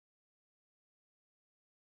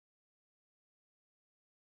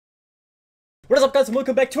What is up, guys, and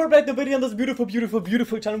welcome back to our brand new video on this beautiful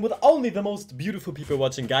channel with only the most beautiful people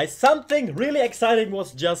watching, guys. Something really exciting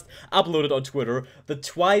was just uploaded on Twitter. The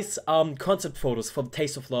Twice concept photos for the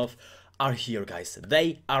Taste of Love are here, guys.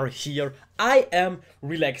 They are here. I am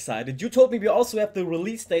really excited. You told me we also have the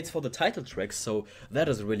release dates for the title tracks, so that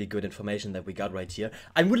is really good information that we got right here.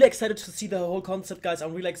 I'm really excited to see the whole concept, guys.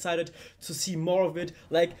 I'm really excited to see more of it.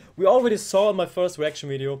 Like, we already saw in my first reaction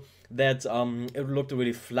video that it looked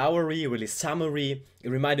really flowery, really summery. It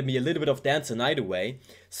reminded me a little bit of Dance the Night Away.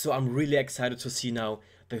 So I'm really excited to see now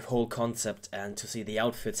the whole concept and to see the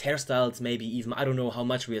outfits, hairstyles, maybe even. I don't know how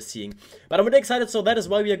much we are seeing. But I'm really excited, so that is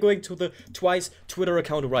why we are going to the Twice Twitter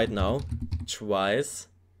account right now. Twice.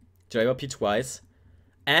 JYP Twice.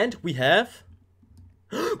 And we have...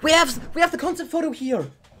 we have the concept photo here!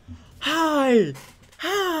 Hi!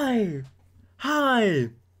 Hi!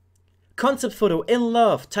 Hi! Concept photo, In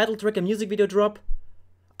Love, title track and music video drop.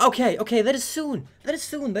 Okay, that is soon. That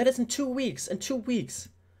is in 2 weeks.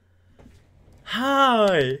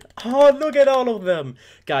 Hi! Oh, look at all of them!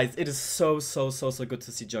 Guys, it is so good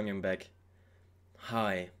to see Jonghyun back.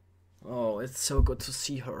 Hi. Oh, it's so good to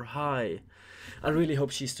see her. Hi. I really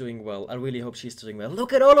hope she's doing well.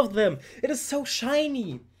 Look at all of them! It is so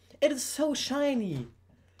shiny!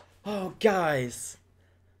 Oh, guys.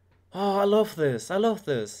 Oh, I love this.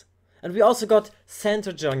 And we also got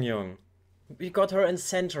center Jonghyun. We got her in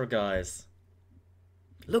center, guys.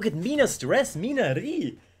 Look at Mina's dress, Mina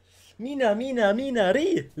Ri. Mina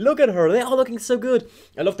Ri. Look at her, they're all looking so good.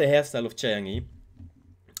 I love the hairstyle of Chaeyoung.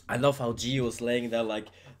 I love how Gio is laying there like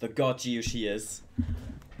the god Gio she is.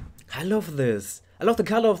 I love this. I love the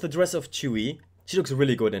color of the dress of Chewie. She looks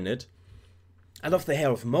really good in it. I love the hair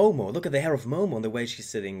of Momo. Look at the hair of Momo and the way she's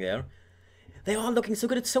sitting there. They're all looking so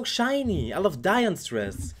good, it's so shiny. I love Diane's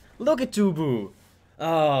dress. Look at Dubu.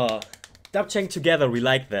 Oh, Dapchang together, we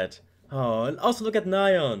like that. Oh, and also look at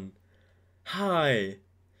Nayeon. Hi.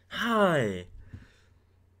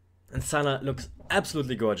 And Sana looks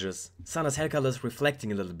absolutely gorgeous. Sana's hair color is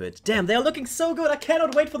reflecting a little bit. Damn, they are looking so good. I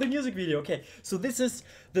cannot wait for the music video. Okay, so this is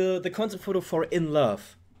the concept photo for In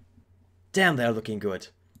Love. Damn, they are looking good.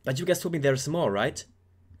 But you guys told me there's more, right?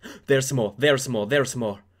 There's more.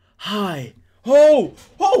 Hi. Oh,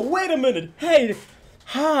 wait a minute. Hey.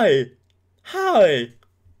 Hi!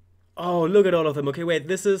 Oh, look at all of them. Okay, wait,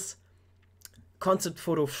 this is concept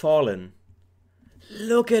photo Fallen.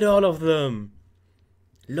 Look at all of them.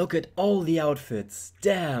 Look at all the outfits.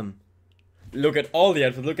 Damn. Look at all the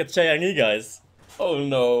outfits. Look at Chaeyoung, guys. Oh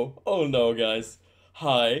no, guys.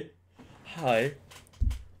 Hi.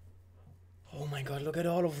 Oh my god, look at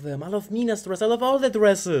all of them. I love Mina's dress. I love all the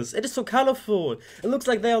dresses. It is so colorful. It looks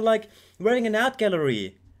like they are like wearing an art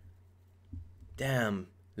gallery. Damn.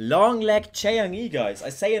 Long leg Chaeyoung, guys. I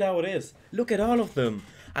say it how it is. Look at all of them.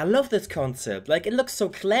 I love this concept. Like, it looks so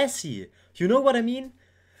classy. You know what I mean?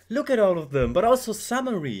 Look at all of them. But also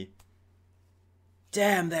summery.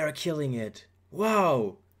 Damn, they're killing it.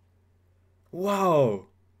 Wow.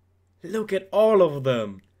 Look at all of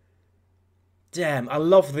them. Damn, I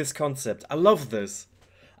love this concept. I love this.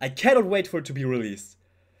 I cannot wait for it to be released.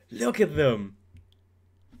 Look at them.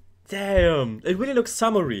 Damn. It really looks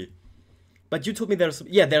summery. But you told me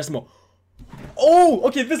there's more. Oh,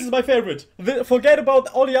 okay, this is my favorite. Forget about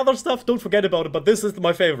all the other stuff, don't forget about it, but this is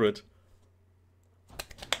my favorite.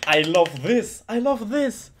 I love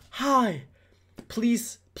this. Hi.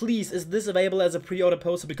 Please, is this available as a pre-order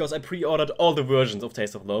poster? Because I pre-ordered all the versions of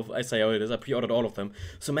Taste of Love. I say how it is, I pre-ordered all of them.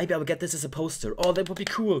 So maybe I will get this as a poster. Oh, that would be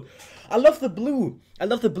cool. I love the blue. I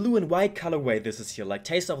love the blue and white colorway this is here. Like,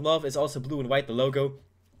 Taste of Love is also blue and white, the logo.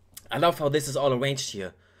 I love how this is all arranged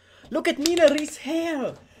here. Look at Mina Ri's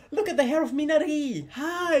hair! Look at the hair of Mina Ri!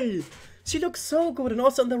 Hi! She looks so good, and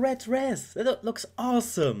also in the red dress. That looks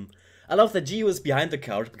awesome. I love that Gio is behind the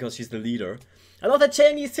couch because she's the leader. I love that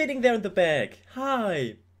Chaeyoung is sitting there in the back.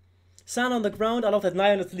 Hi! Sana on the ground. I love that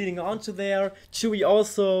Nayeon is leading onto there. Chewie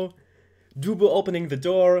also. Dubu opening the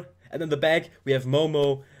door. And in the back we have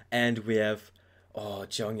Momo and we have... oh,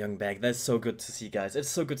 Jonghyun back. That's so good to see, guys. It's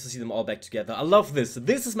so good to see them all back together. I love this.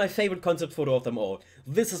 This is my favorite concept photo of them all.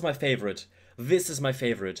 This is my favorite.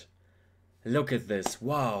 Look at this.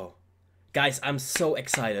 Wow. Guys, I'm so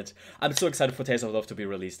excited. I'm so excited for Taste of Love to be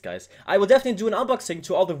released, guys. I will definitely do an unboxing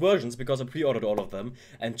to all the versions because I pre-ordered all of them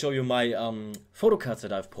and show you my photo cards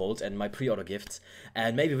that I've pulled and my pre-order gifts.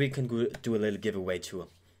 And maybe we can do a little giveaway too.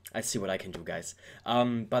 I see what I can do, guys.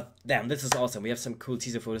 But damn, this is awesome. We have some cool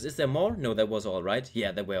teaser photos. Is there more? No, that was all, right?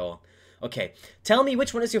 Yeah, that were all. Okay, tell me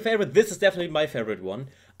which one is your favorite. This is definitely my favorite one.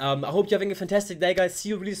 I hope you're having a fantastic day, guys. See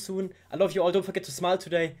you really soon. I love you all. Don't forget to smile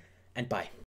today. And bye.